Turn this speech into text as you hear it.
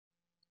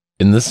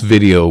In this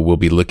video, we'll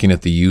be looking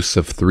at the use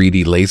of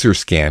 3D laser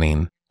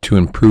scanning to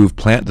improve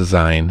plant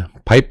design,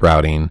 pipe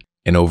routing,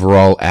 and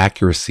overall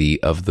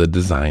accuracy of the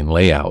design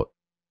layout.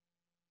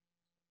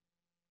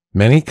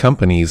 Many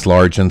companies,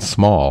 large and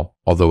small,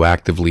 although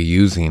actively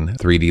using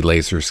 3D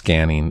laser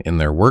scanning in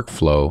their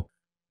workflow,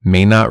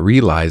 may not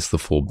realize the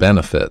full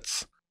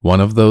benefits, one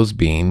of those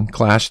being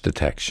clash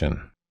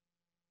detection.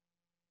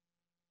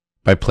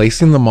 By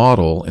placing the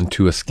model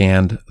into a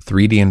scanned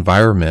 3D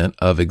environment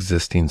of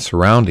existing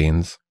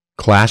surroundings,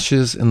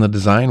 clashes in the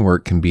design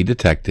work can be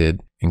detected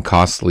and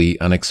costly,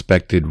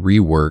 unexpected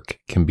rework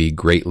can be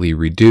greatly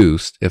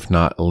reduced, if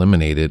not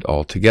eliminated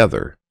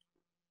altogether.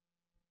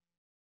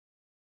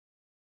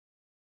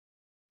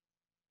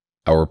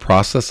 Our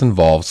process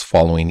involves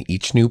following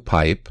each new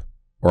pipe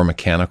or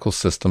mechanical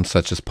system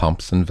such as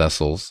pumps and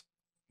vessels,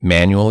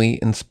 manually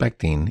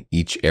inspecting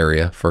each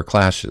area for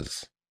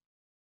clashes.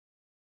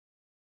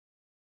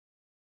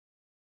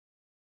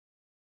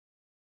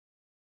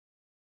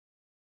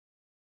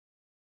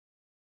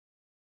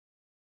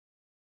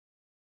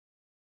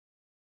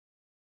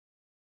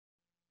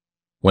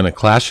 When a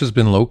clash has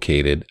been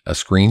located, a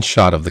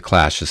screenshot of the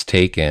clash is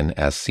taken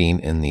as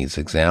seen in these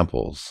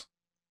examples.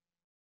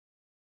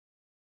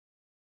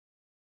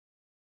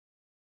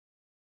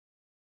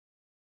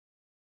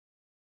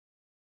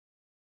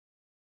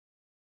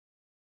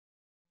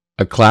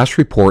 A clash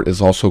report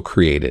is also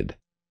created.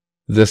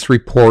 This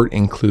report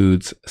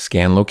includes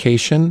scan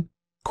location,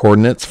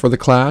 coordinates for the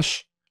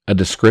clash, a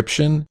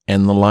description,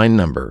 and the line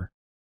number.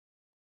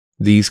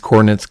 These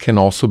coordinates can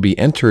also be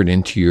entered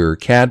into your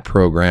CAD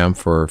program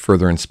for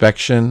further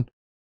inspection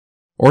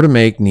or to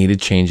make needed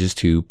changes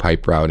to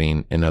pipe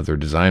routing and other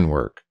design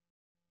work.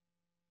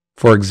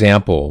 For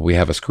example, we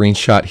have a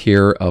screenshot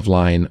here of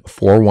line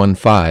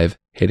 415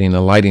 hitting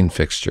a lighting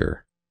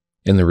fixture.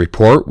 In the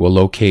report, we'll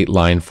locate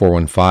line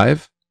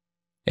 415,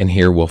 and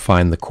here we'll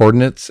find the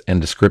coordinates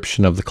and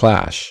description of the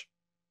clash.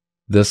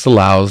 This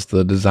allows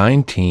the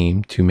design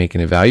team to make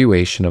an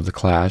evaluation of the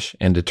clash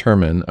and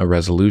determine a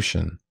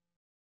resolution.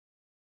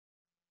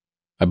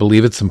 I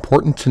believe it's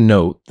important to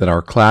note that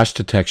our clash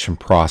detection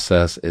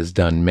process is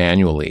done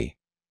manually.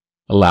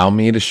 Allow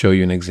me to show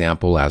you an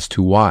example as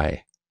to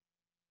why.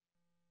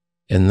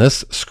 In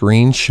this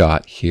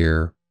screenshot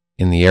here,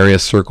 in the area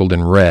circled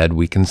in red,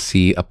 we can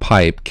see a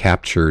pipe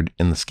captured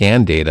in the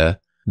scan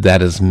data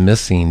that is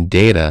missing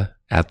data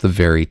at the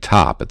very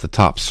top, at the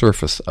top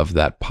surface of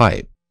that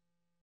pipe.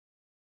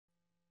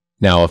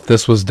 Now, if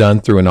this was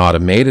done through an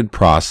automated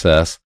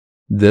process,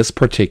 this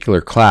particular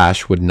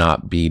clash would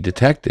not be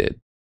detected,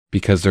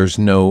 because there's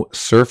no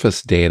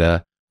surface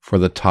data for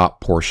the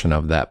top portion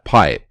of that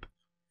pipe.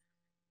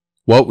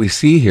 What we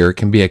see here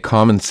can be a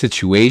common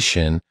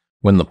situation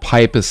when the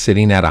pipe is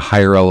sitting at a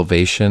higher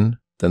elevation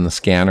than the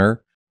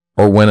scanner,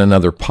 or when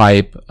another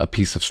pipe, a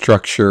piece of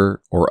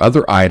structure, or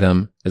other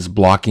item is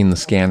blocking the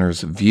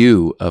scanner's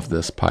view of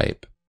this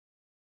pipe.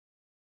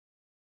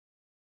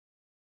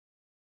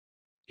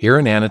 Here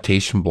an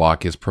annotation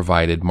block is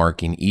provided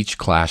marking each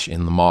clash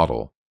in the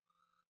model.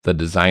 The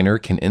designer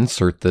can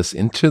insert this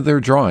into their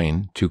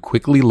drawing to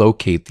quickly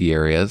locate the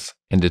areas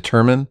and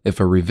determine if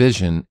a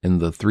revision in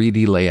the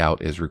 3D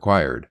layout is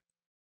required.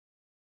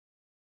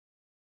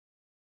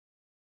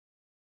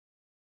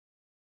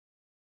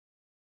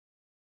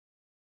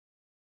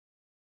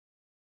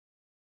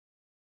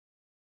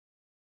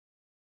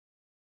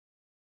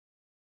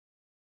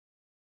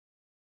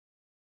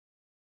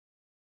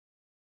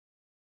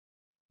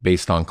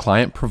 Based on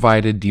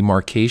client-provided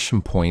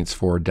demarcation points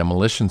for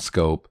Demolition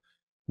Scope,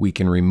 we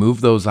can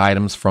remove those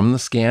items from the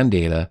scan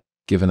data,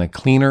 given a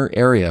cleaner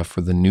area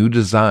for the new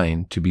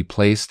design to be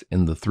placed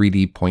in the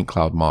 3D point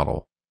cloud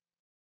model.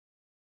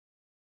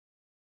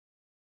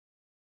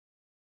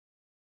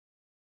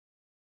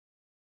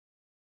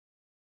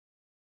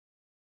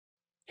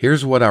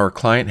 Here's what our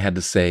client had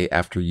to say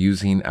after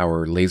using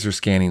our laser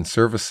scanning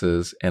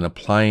services and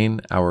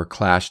applying our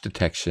clash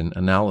detection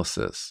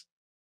analysis.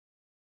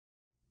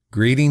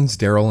 Greetings,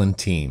 Daryl and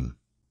team.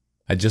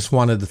 I just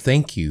wanted to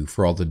thank you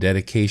for all the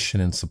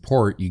dedication and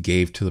support you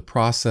gave to the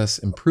process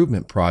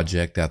improvement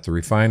project at the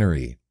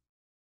refinery.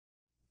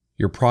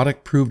 Your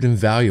product proved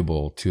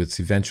invaluable to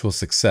its eventual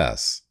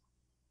success.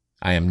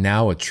 I am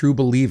now a true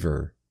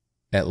believer,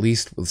 at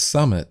least with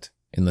Summit,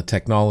 in the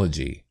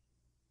technology.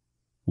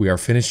 We are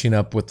finishing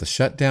up with the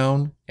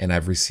shutdown, and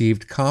I've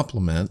received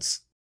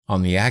compliments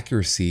on the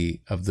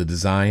accuracy of the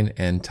design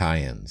and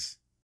tie-ins.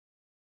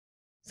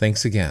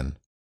 Thanks again.